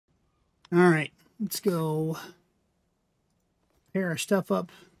All right, let's go pair our stuff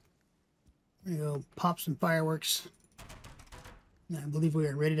up. We're gonna go pop some fireworks. And I believe we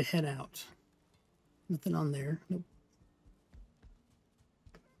are ready to head out. Nothing on there. Nope.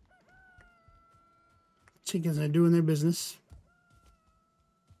 Chickens are doing their business.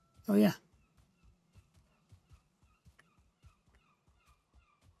 Oh yeah.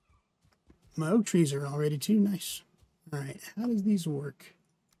 My oak trees are all ready too. Nice. All right, how does these work?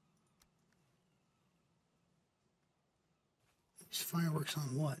 These fireworks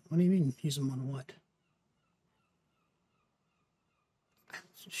on what? What do you mean use them on what?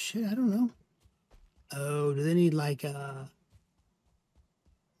 Shit, I don't know. Oh, do they need like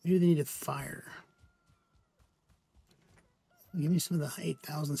maybe they need a fire. Give me some of the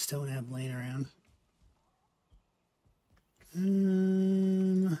 8,000 stone I have laying around.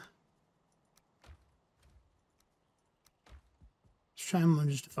 Let's try them on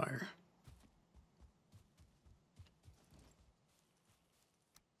just a fire.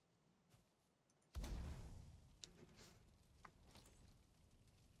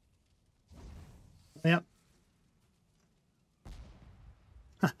 Yep.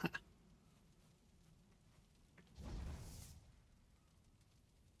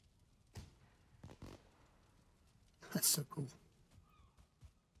 That's so cool.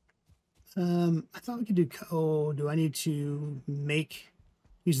 I thought we could do, oh, do I need to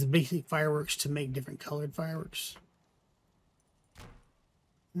use the basic fireworks to make different colored fireworks?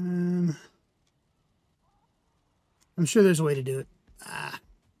 I'm sure there's a way to do it.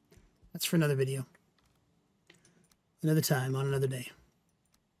 That's for another video. Another time, on another day.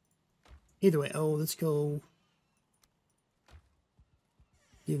 Either way, oh, let's go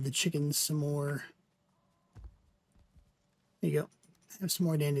give the chickens some more. There you go. Have some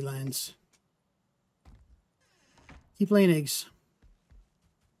more dandelions. Keep laying eggs.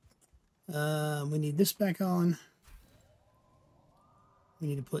 We need this back on. We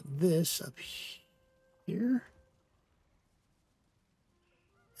need to put this up here.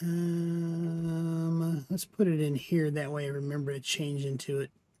 Let's put it in here. That way I remember to change into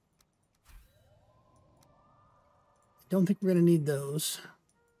it. Don't think we're going to need those.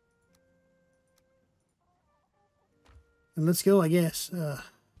 And let's go, I guess.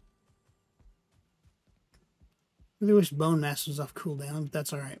 Really wish Bone Mass was off cooldown, but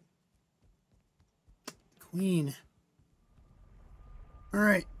that's alright. Queen.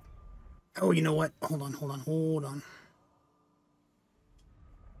 Alright. Oh, you know what? Hold on.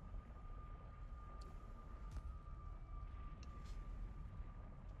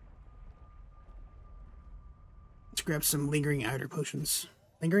 Let's grab some Lingering Eider potions.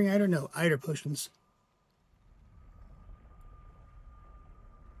 Lingering Eider? No, Eider potions.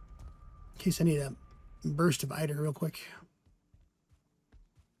 In case I need a burst of Eider real quick.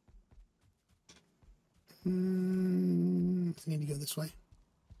 I need to go this way.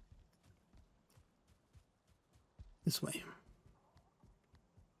 This way.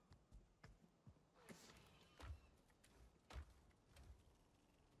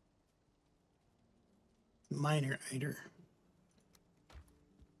 Minor Eider.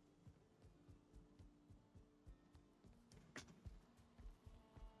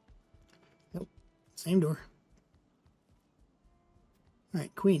 Nope. Same door.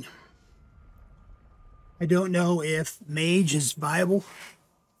 Alright, Queen. I don't know if Mage is viable.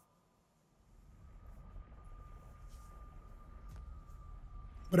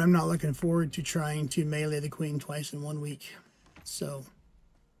 But I'm not looking forward to trying to melee the Queen twice in 1 week. So...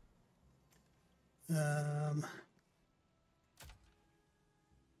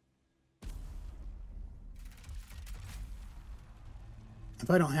 if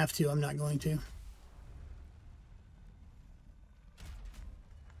I don't have to, I'm not going to.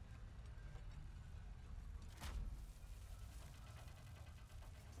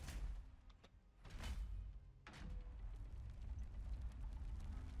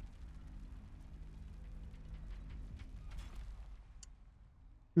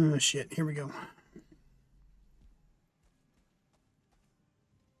 Oh shit, here we go.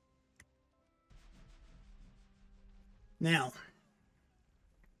 Now,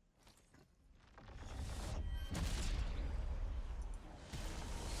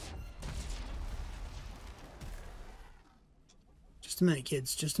 just a minute,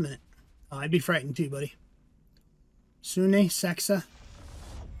 kids, just a minute. Oh, I'd be frightened too, buddy. Sune Saxa.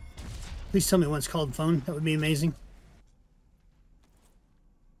 Please tell me when it's called phone. That would be amazing.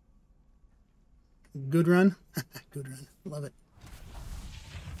 Good run. Good run. Love it.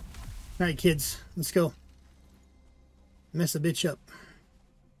 All right, kids, let's go. Mess a bitch up.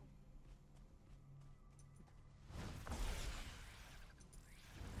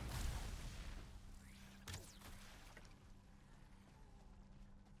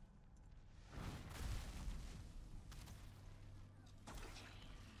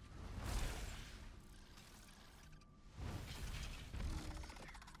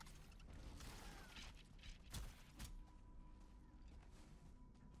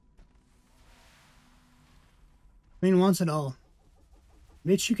 Queen wants it all.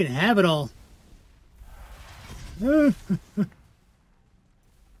 Bitch, you can have it all.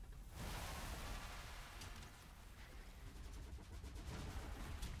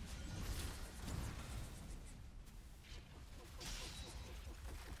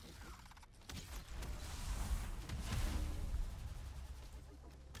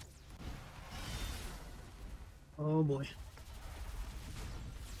 Oh boy.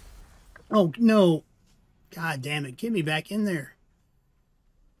 Oh no. God damn it. Get me back in there.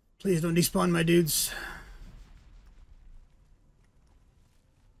 Please don't despawn my dudes.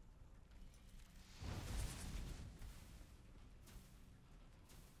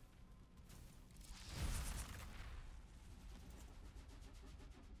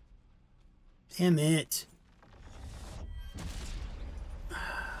 Damn it.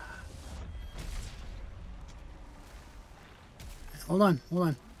 Hold on, hold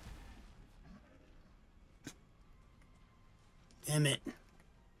on. Damn it.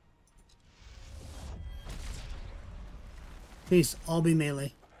 Please, all be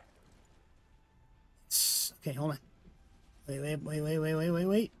melee. Okay, hold on.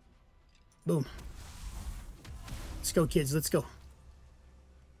 Wait. Boom. Let's go, kids. Let's go.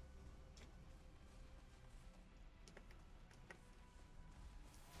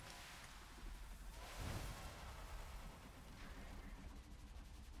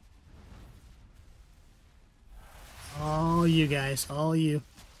 All you guys. All you.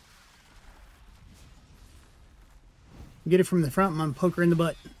 Get it from the front. I'm gonna poke her in the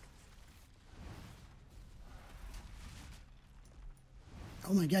butt.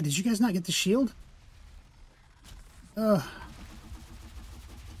 Oh my god, did you guys not get the shield? Ugh.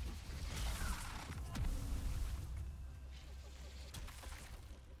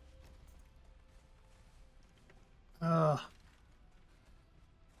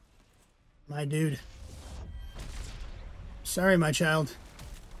 My dude. Sorry, my child.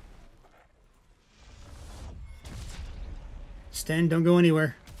 Sten, don't go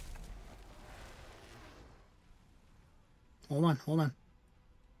anywhere. Hold on, hold on.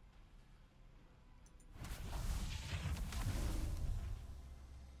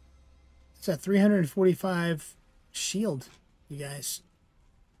 It's a 345 shield, you guys.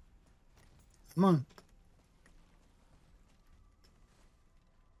 Come on.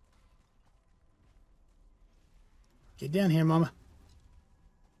 Get down here, mama.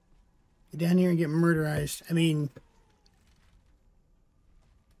 Get down here and get murderized. I mean,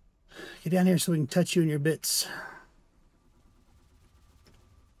 get down here so we can touch you in your bits.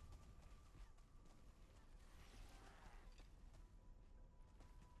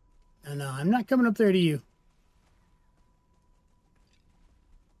 No, I'm not coming up there to you.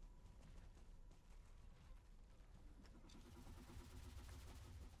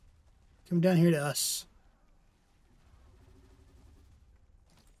 Come down here to us.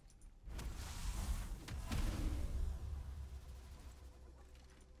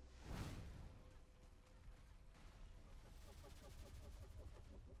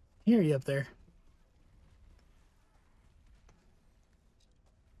 Hear you up there.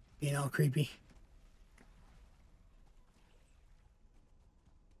 Being all creepy.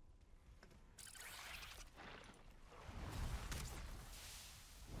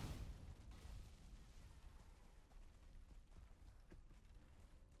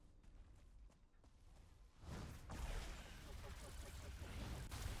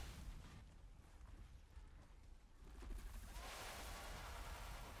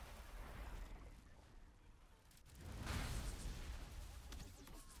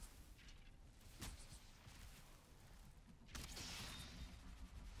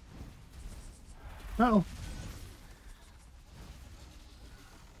 Uh-oh.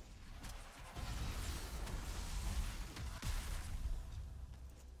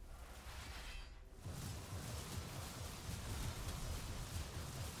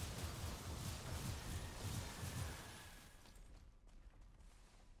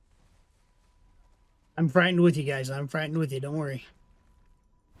 I'm frightened with you guys. I'm frightened with you. Don't worry.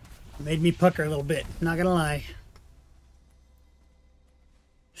 It made me pucker a little bit. Not gonna lie.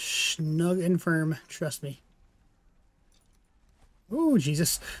 Snug and firm. Trust me. Oh,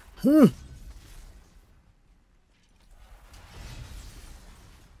 Jesus. Whew.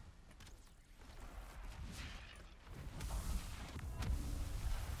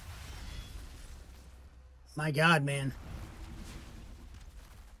 My God, man.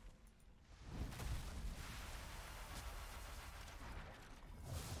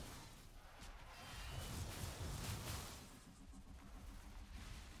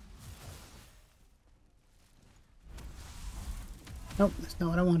 Nope, that's not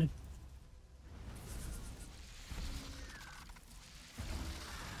what I wanted.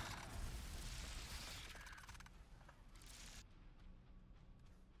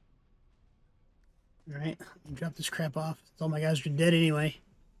 Alright, drop this crap off. All my guys are dead anyway.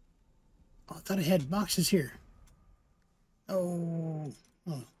 Oh, I thought I had boxes here. Oh,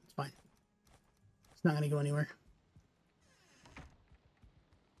 it's fine. It's not going to go anywhere.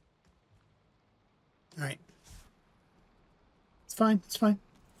 Alright. It's fine, it's fine.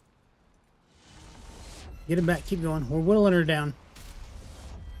 Get it back, keep going. We're whittling her down.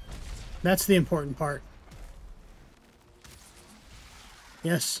 That's the important part.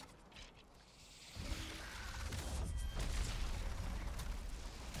 Yes.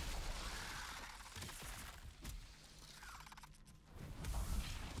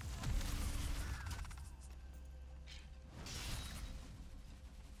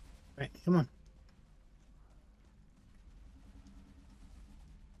 Right, come on.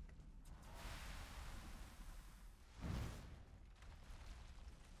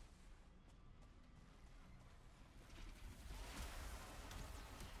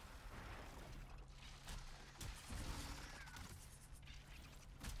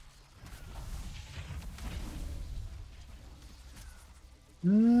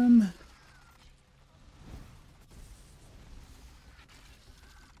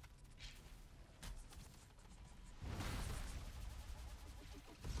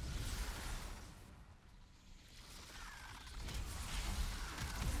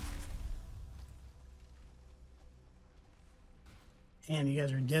 Damn, you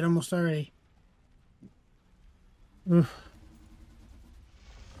guys are dead almost already. Oof.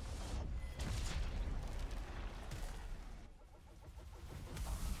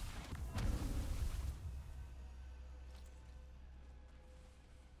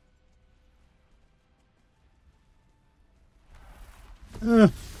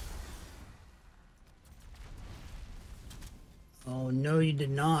 Oh, no, you did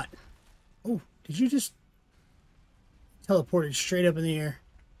not. Oh, did you just teleported straight up in the air?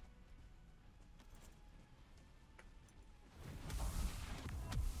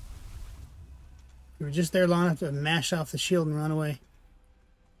 You were just there long enough to mash off the shield and run away.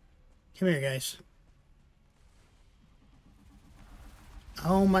 Come here, guys.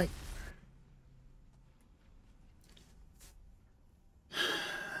 Oh, my...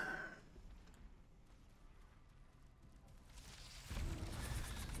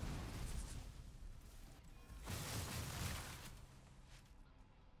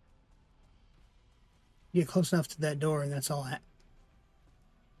 Get close enough to that door, and that's all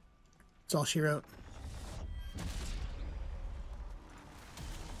she wrote.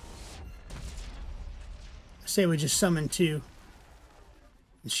 I say we just summon two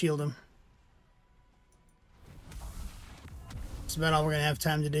and shield them. That's about all we're gonna have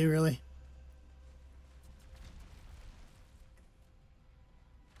time to do, really.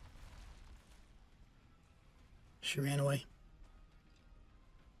 She ran away.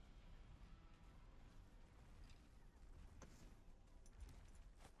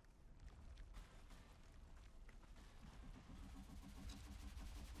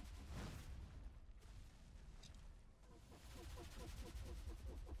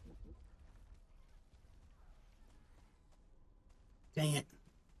 Dang it.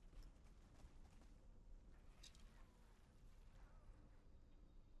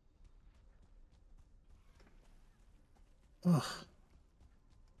 Ugh.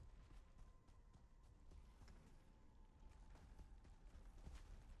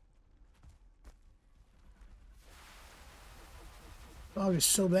 Fog is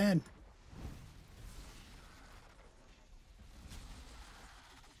so bad.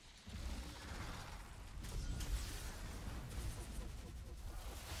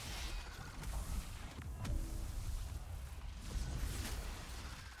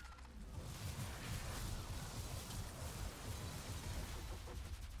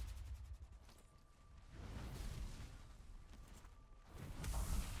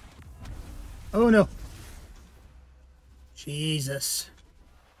 Oh no. Jesus.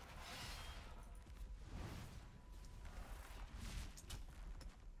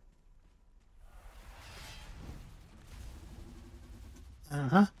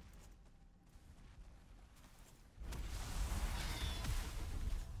 Uh-huh.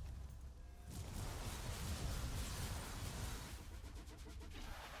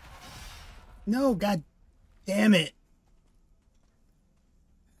 No, god damn it.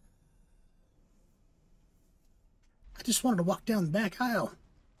 I just wanted to walk down the back aisle.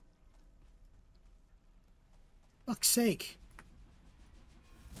 Fuck's sake.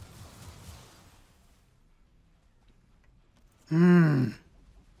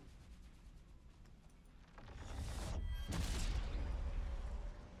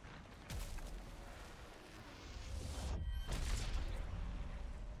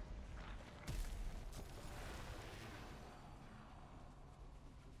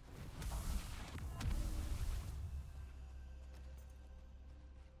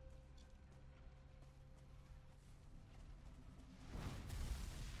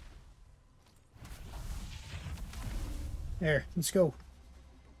 There, let's go.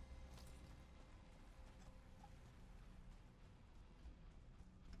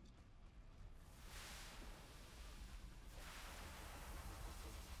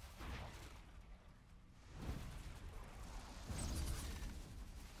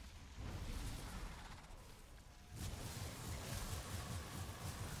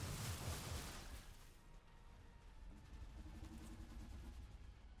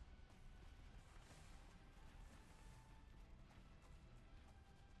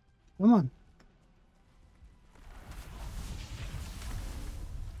 Come on.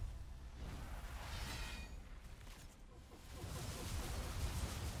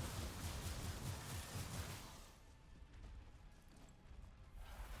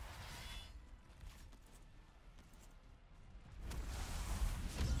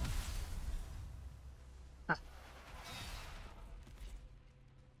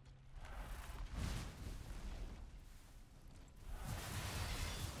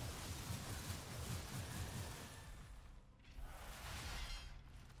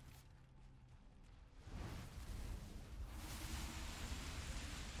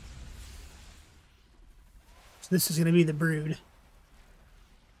 So this is going to be the brood.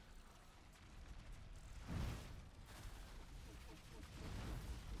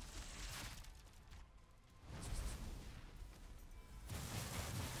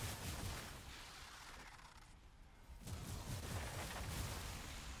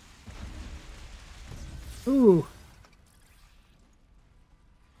 Ooh.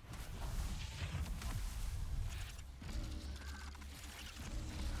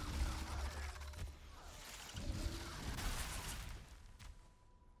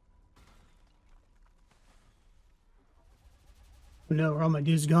 Oh no, are all my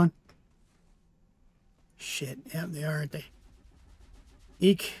dudes gone? Shit. Yep, they are, aren't they?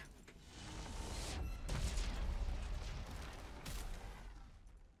 Eek.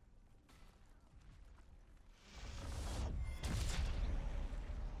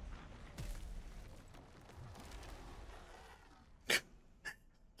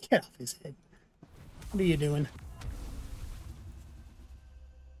 Get off his head. What are you doing?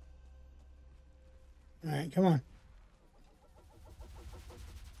 Alright, come on.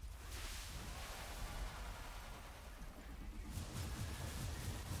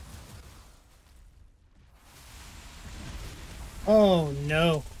 Oh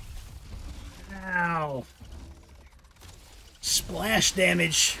no. Ow. Splash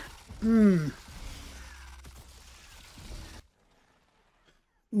damage.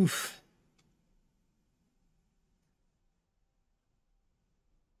 Oof.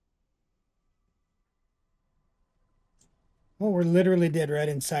 Well, we're literally dead right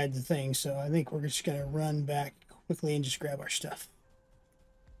inside the thing, so I think we're just going to run back quickly and just grab our stuff.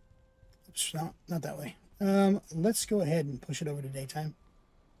 Oops, no, not that way. Let's go ahead and push it over to daytime.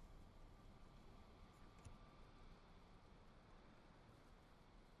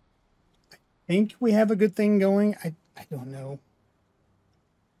 I think we have a good thing going. I don't know.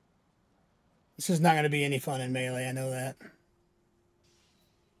 This is not going to be any fun in melee, I know that.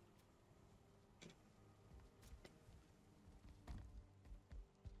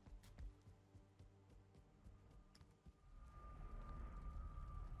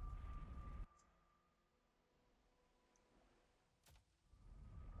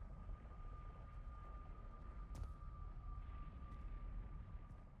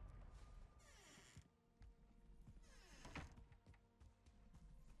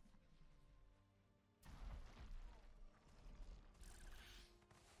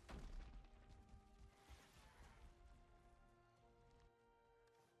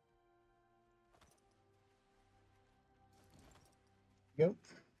 Go.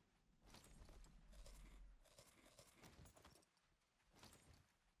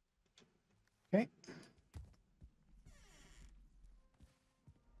 Okay.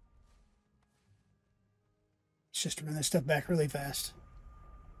 Let's just run this stuff back really fast.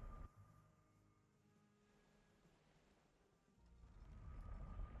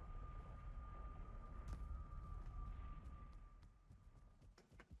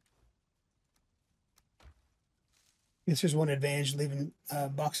 Guess there's one advantage leaving a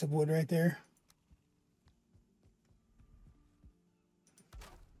box of wood right there.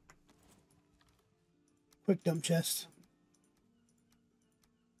 Quick dump chest.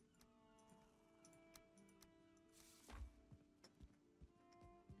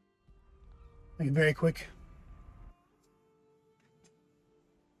 Make it very quick.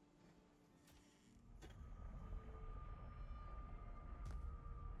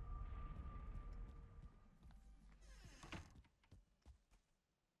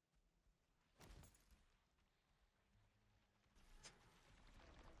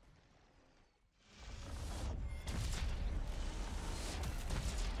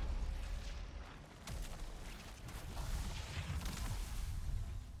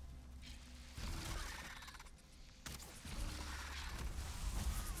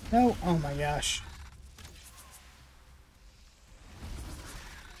 No, oh my gosh.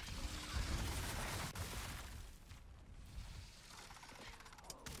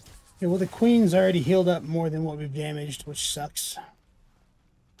 Okay, well the queen's already healed up more than what we've damaged, which sucks.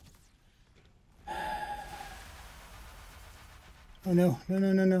 Oh no, no,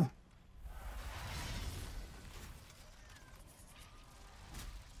 no, no, no.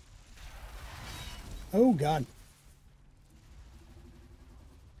 Oh god.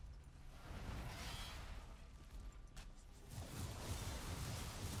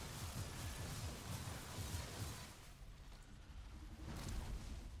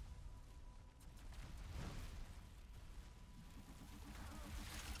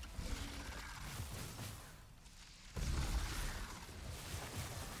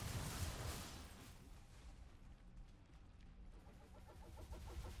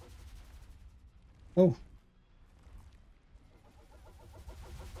 Oh.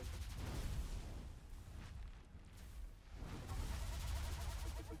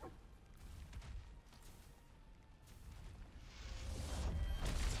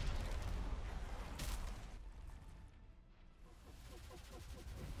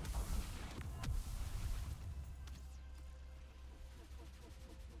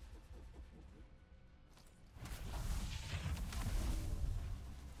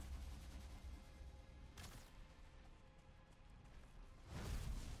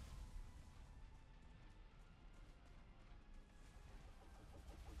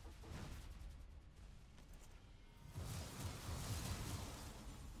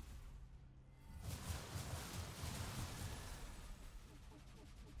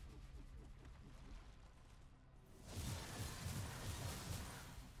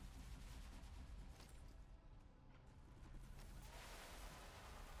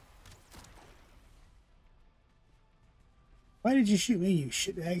 Why did you shoot me, you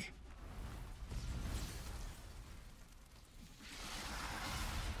shitbag?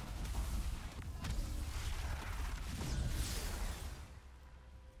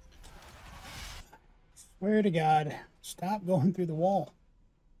 Swear to God, stop going through the wall.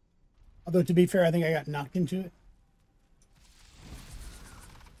 Although, to be fair, I think I got knocked into it.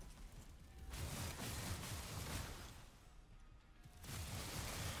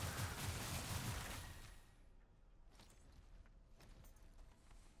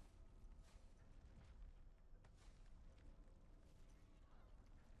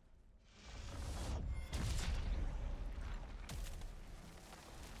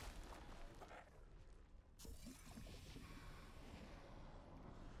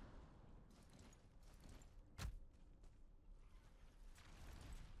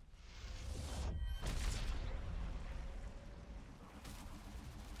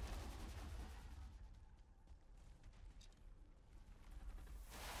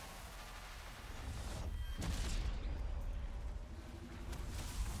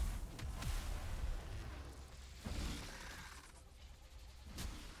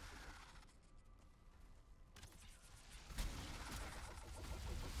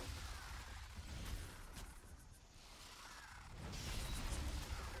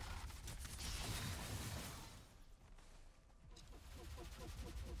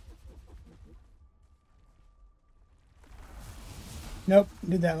 Nope,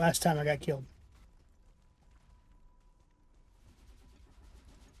 did that last time I got killed.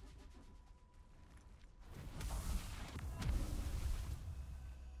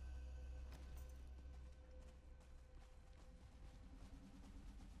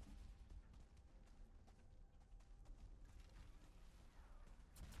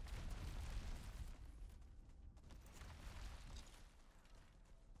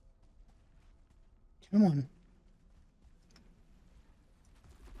 Come on.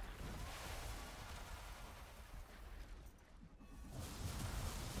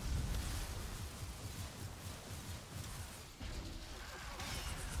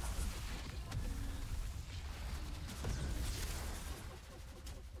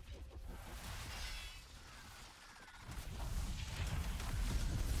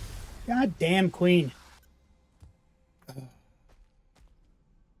 God damn queen.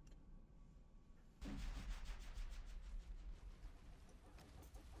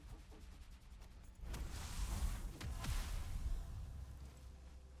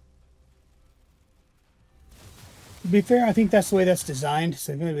 To be fair, I think that's the way that's designed.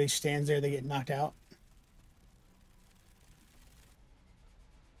 So if anybody stands there, they get knocked out.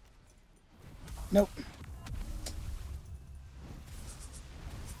 Nope.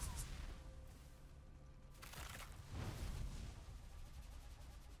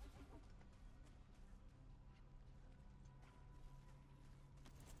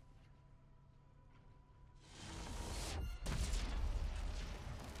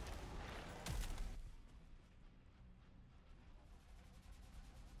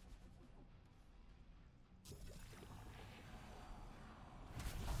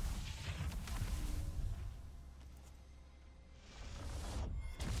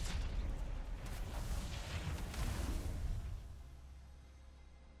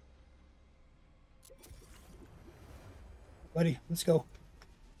 Buddy, let's go.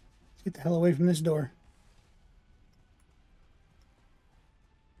 Let's get the hell away from this door.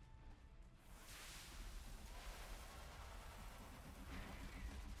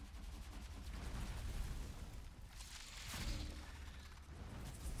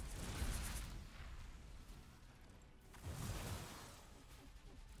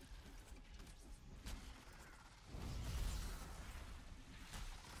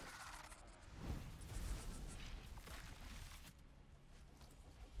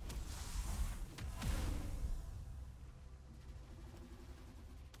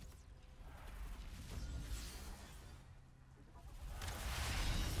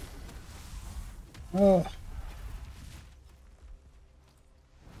 Oh.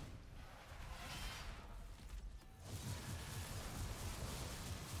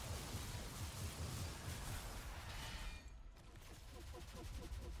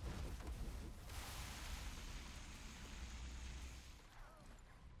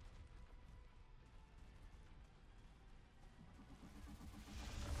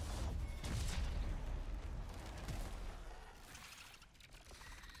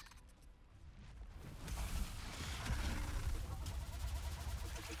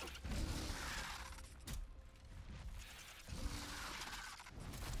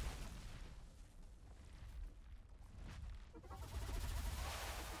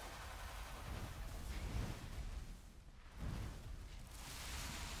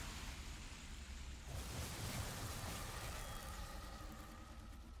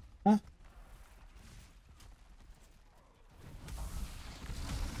 Huh?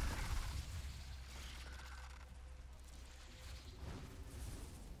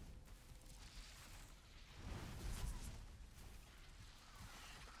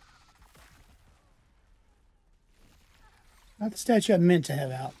 Not the statue I meant to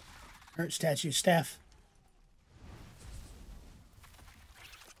have out. Art statue, staff.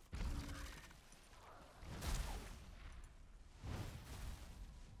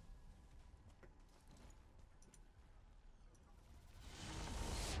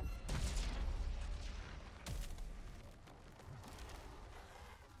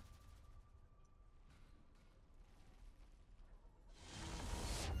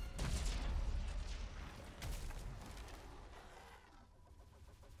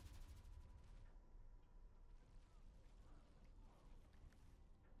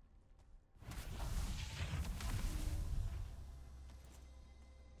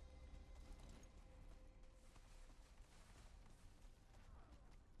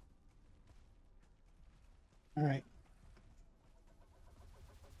 All right.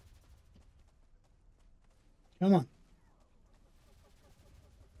 Come on.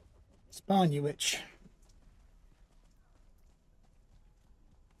 Spawn, you witch.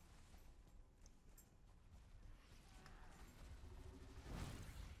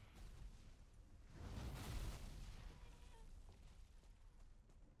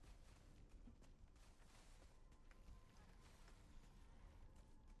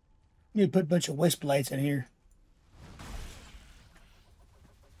 You need to put a bunch of wisp lights in here.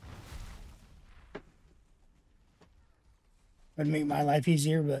 Would make my life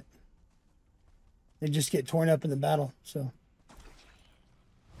easier, but they just get torn up in the battle, so.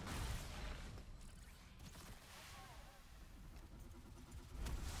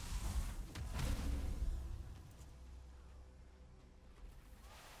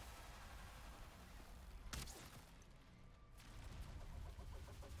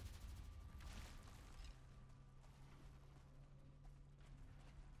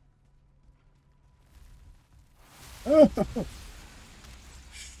 Oh,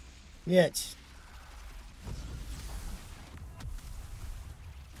 yes.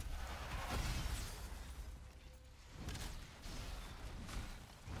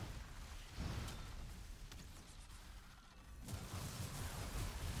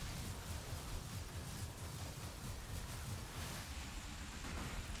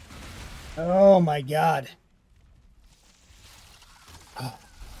 Oh my God. Oh.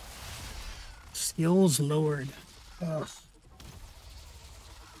 Skills lowered. Oh.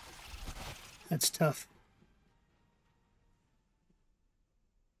 That's tough.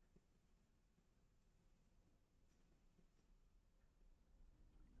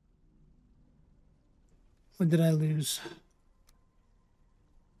 What did I lose?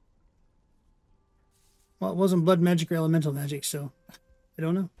 Well, it wasn't blood magic or elemental magic, so I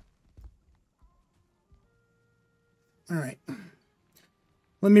don't know. All right.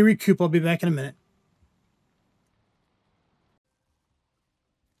 Let me recoup. I'll be back in a minute.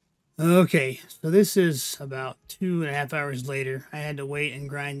 Okay, so this is about 2.5 hours later. I had to wait and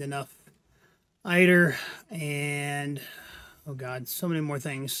grind enough Eider and Oh god, so many more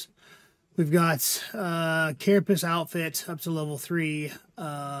things. We've got Carapace outfit up to level 3,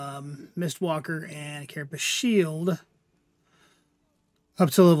 Mistwalker and Carapace shield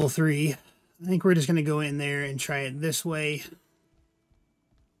up to level 3. I think we're just going to go in there and try it this way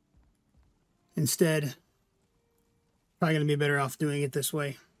instead. Probably going to be better off doing it this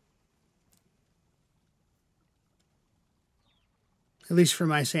way. At least for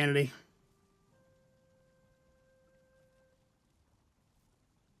my sanity.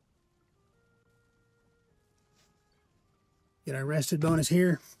 Get our rested bonus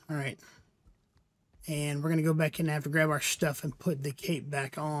here. All right. And we're going to go back in and have to grab our stuff and put the cape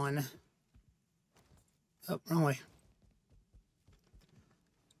back on. Oh, wrong way.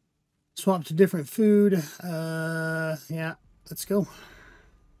 Swap to different food. Yeah, let's go.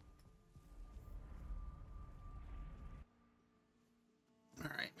 All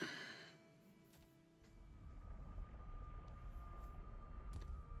right.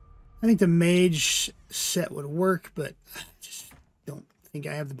 I think the mage set would work, but I just don't think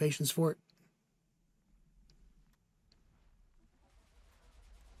I have the patience for it.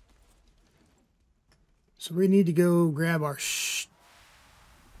 So we need to go grab our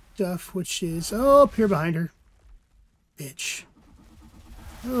stuff, which is up here behind her. Bitch.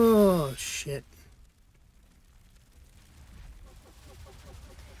 Oh, shit.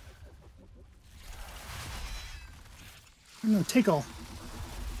 No, take all.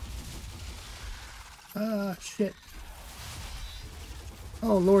 Shit.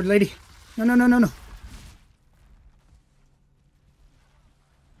 Oh, Lord, lady. No, no, no, no, no.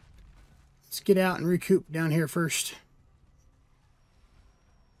 Let's get out and recoup down here first.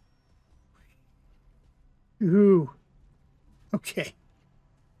 Ooh. Okay.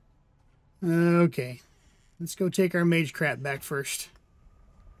 Okay. Let's go take our mage crap back first.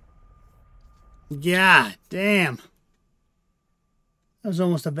 God damn. That was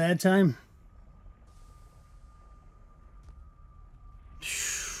almost a bad time.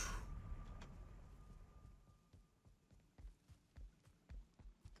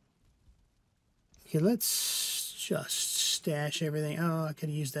 Okay, let's just stash everything. Oh, I could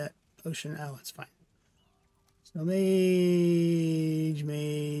have used that potion. Oh, it's fine. So mage,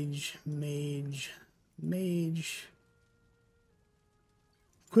 mage, mage, mage.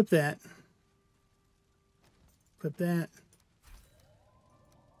 Equip that. Equip that.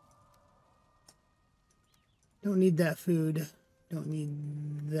 Don't need that food. Don't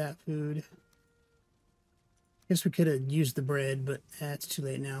need that food. Guess we could have used the bread, but it's too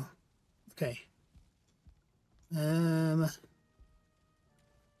late now. Okay.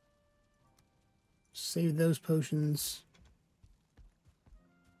 Save those potions.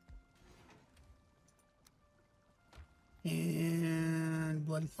 And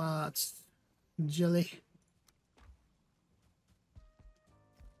blood clots. Jelly.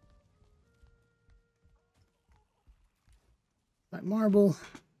 Black marble.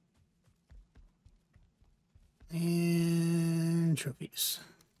 And trophies.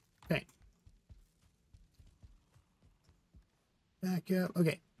 Okay. Back up.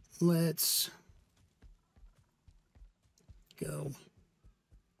 Okay. Let's go.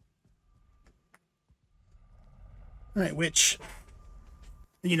 All right, witch.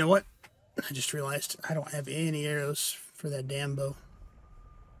 You know what? I just realized I don't have any arrows for that damn bow.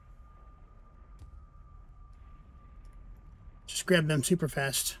 Just grab them super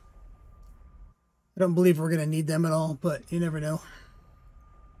fast. I don't believe we're going to need them at all, but you never know.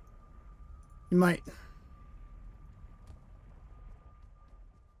 You might.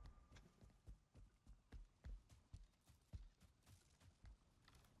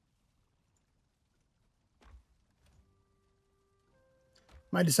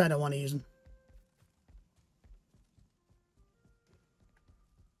 Might decide I want to use them.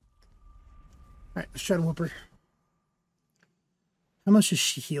 Alright, let's try to whoop her. How much is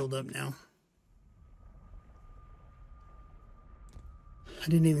she healed up now? I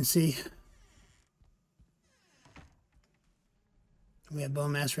didn't even see. We have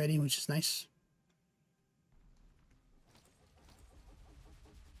bone mass ready, which is nice.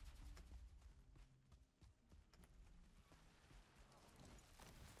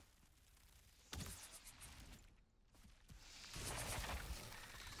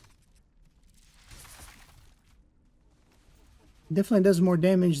 Definitely does more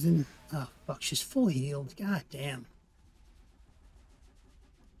damage than... Oh, fuck, she's full healed. God damn.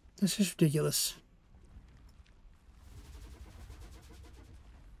 This is ridiculous.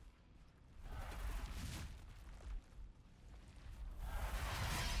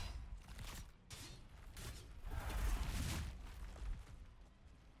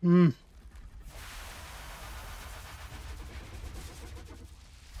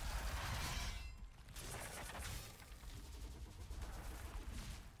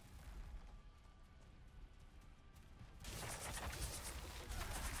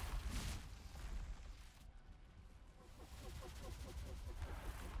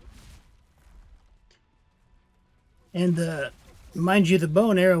 And mind you, the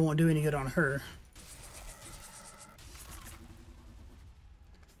bow and arrow won't do any good on her.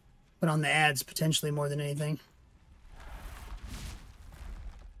 But on the ads, potentially more than anything.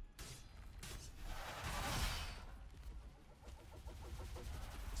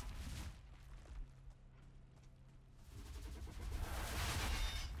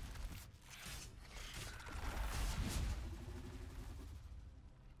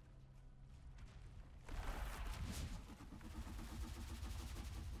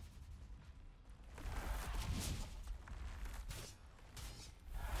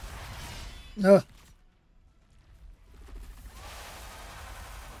 Oh.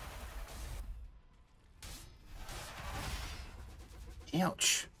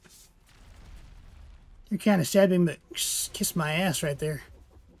 Ouch. You're kind of stabbing, but kiss my ass right there.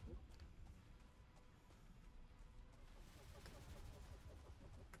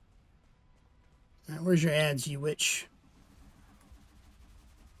 All right, where's your ads, you witch?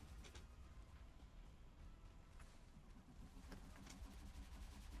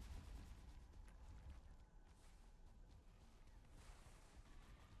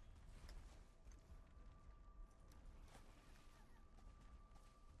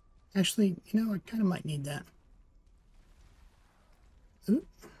 Actually, you know, I kind of might need that. Ooh. You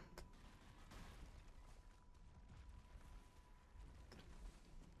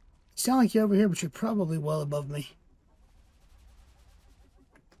sound like you're over here, but you're probably well above me.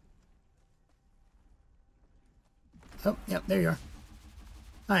 Oh, yep, there you are.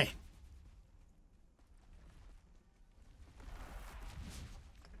 Hi.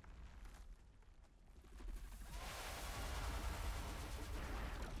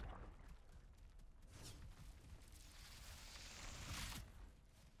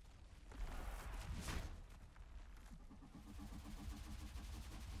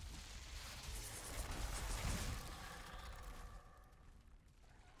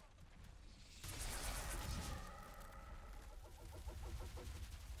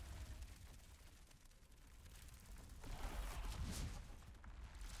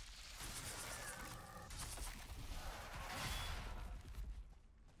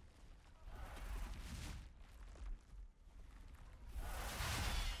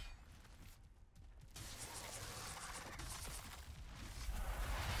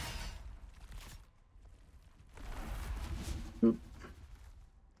 Oop.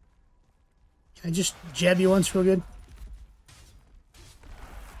 Can I just jab you once real good?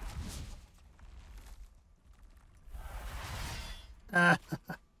 Ah.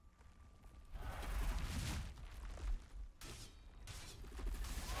 I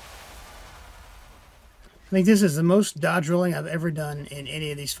think this is the most dodge rolling I've ever done in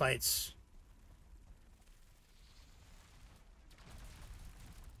any of these fights.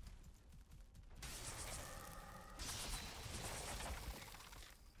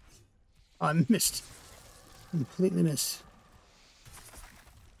 Oh, I missed. Completely missed.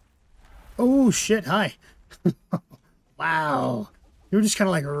 Oh, shit. Hi. Wow. You were just kind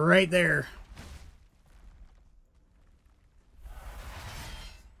of like right there.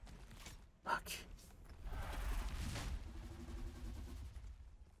 Fuck.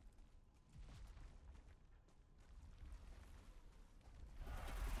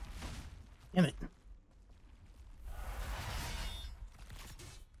 Damn it.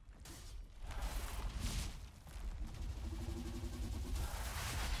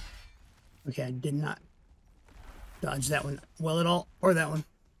 Okay, I did not dodge that one well at all, or that one.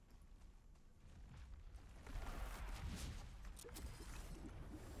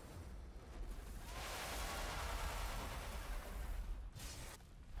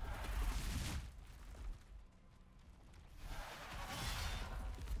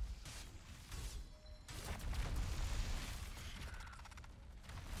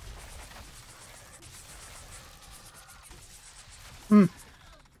 Hmm.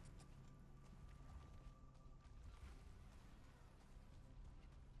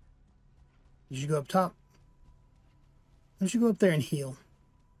 You should go up top. You should go up there and heal.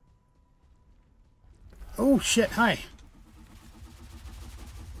 Oh, shit. Hi.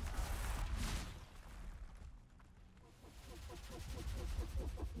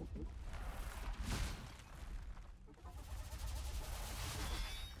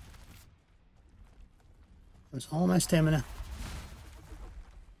 That's all my stamina.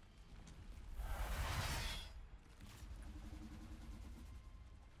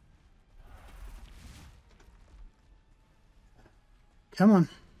 Come on.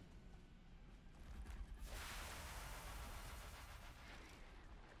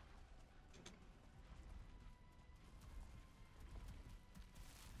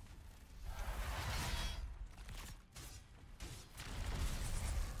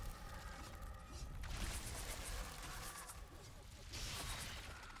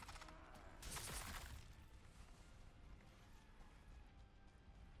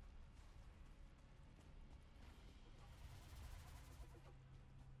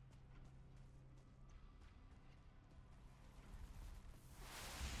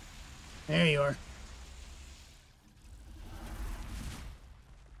 There you are.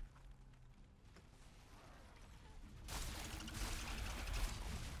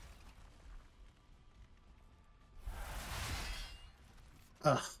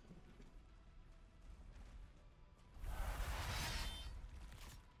 Ugh.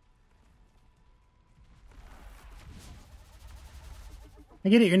 I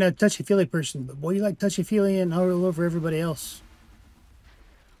get it, you're not a touchy-feely person, but boy, you like touchy-feely and all over everybody else.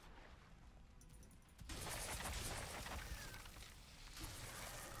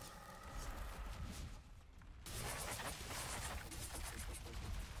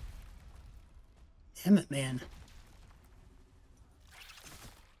 Damn it, man.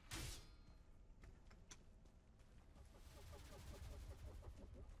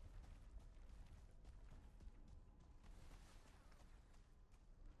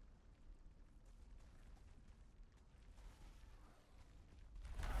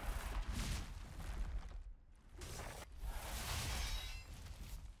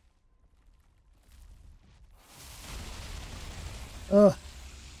 Ugh.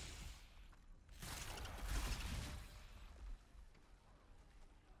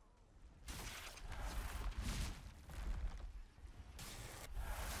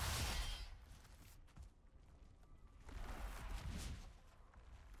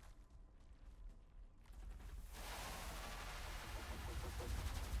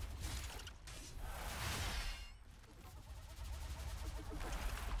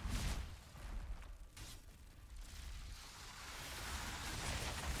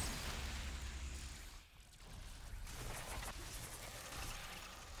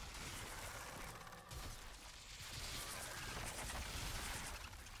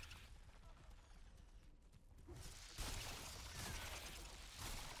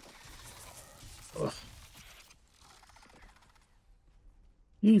 Ugh.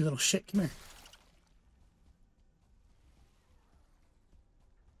 You little shit, come here.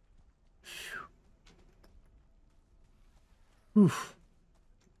 Oof.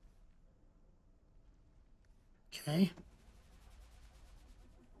 Okay.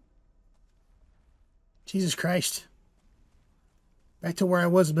 Jesus Christ. Back to where I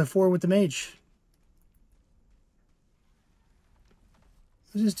was before with the mage.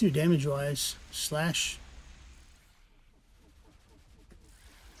 What does this do damage-wise? Slash.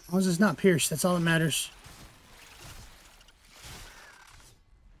 As long as it's not pierced, that's all that matters.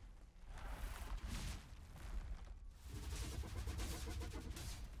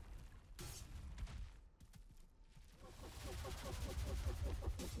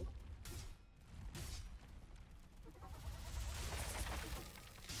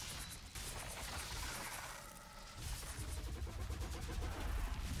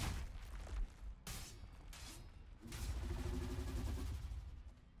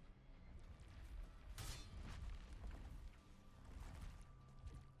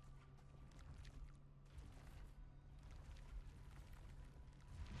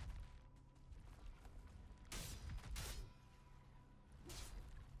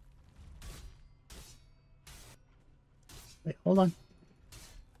 Wait, hold on.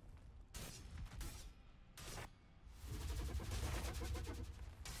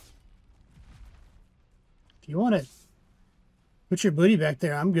 If you want it, put your booty back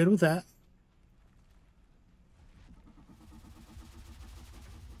there. I'm good with that.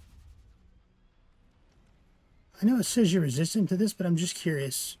 I know it says you're resistant to this, but I'm just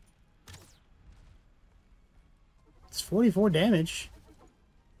curious. It's 44 damage.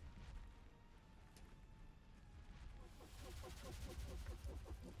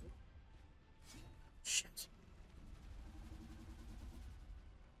 Shit.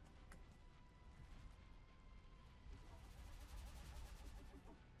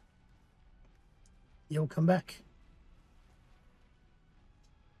 You'll come back.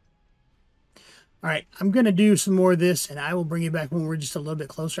 All right, I'm going to do some more of this, and I will bring you back when we're just a little bit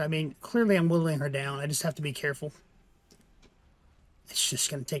closer. I mean, clearly I'm whittling her down. I just have to be careful. It's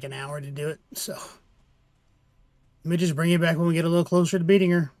just going to take an hour to do it, so let me just bring you back when we get a little closer to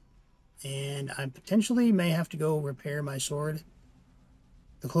beating her. And I potentially may have to go repair my sword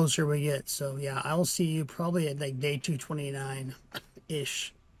the closer we get. So, yeah, I'll see you probably at, like, day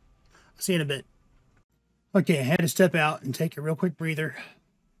 229-ish. I'll see you in a bit. Okay, I had to step out and take a real quick breather.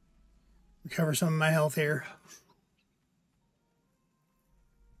 Recover some of my health here.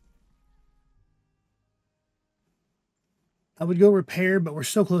 I would go repair, but we're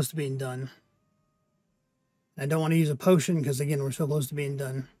so close to being done. I don't want to use a potion because, again, we're so close to being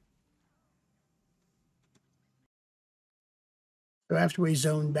done. So after we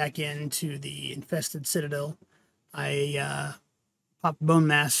zoned back into the infested citadel, I popped bone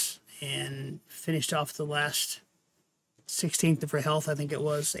mass and finished off the last 16th of her health, I think it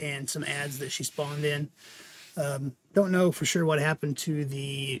was, and some ads that she spawned in. Don't know for sure what happened to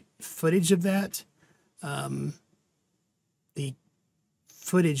the footage of that. The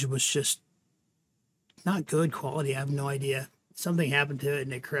footage was just not good quality. I have no idea. Something happened to it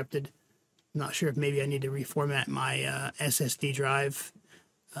and it corrupted. I'm not sure if maybe I need to reformat my SSD drive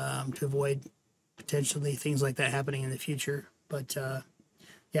to avoid potentially things like that happening in the future. But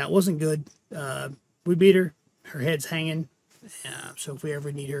yeah, it wasn't good. We beat her. Her head's hanging. So if we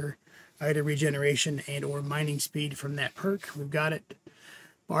ever need her either regeneration and or mining speed from that perk, we've got it.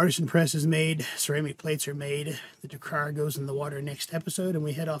 Artisan press is made. Ceramic plates are made. The Dakar goes in the water next episode, and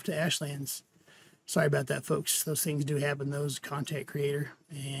we head off to Ashlands. Sorry about that, folks. Those things do happen. Those content creator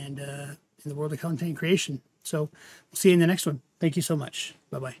and in the world of content creation. So we'll see you in the next one. Thank you so much.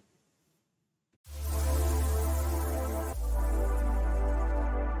 Bye-bye.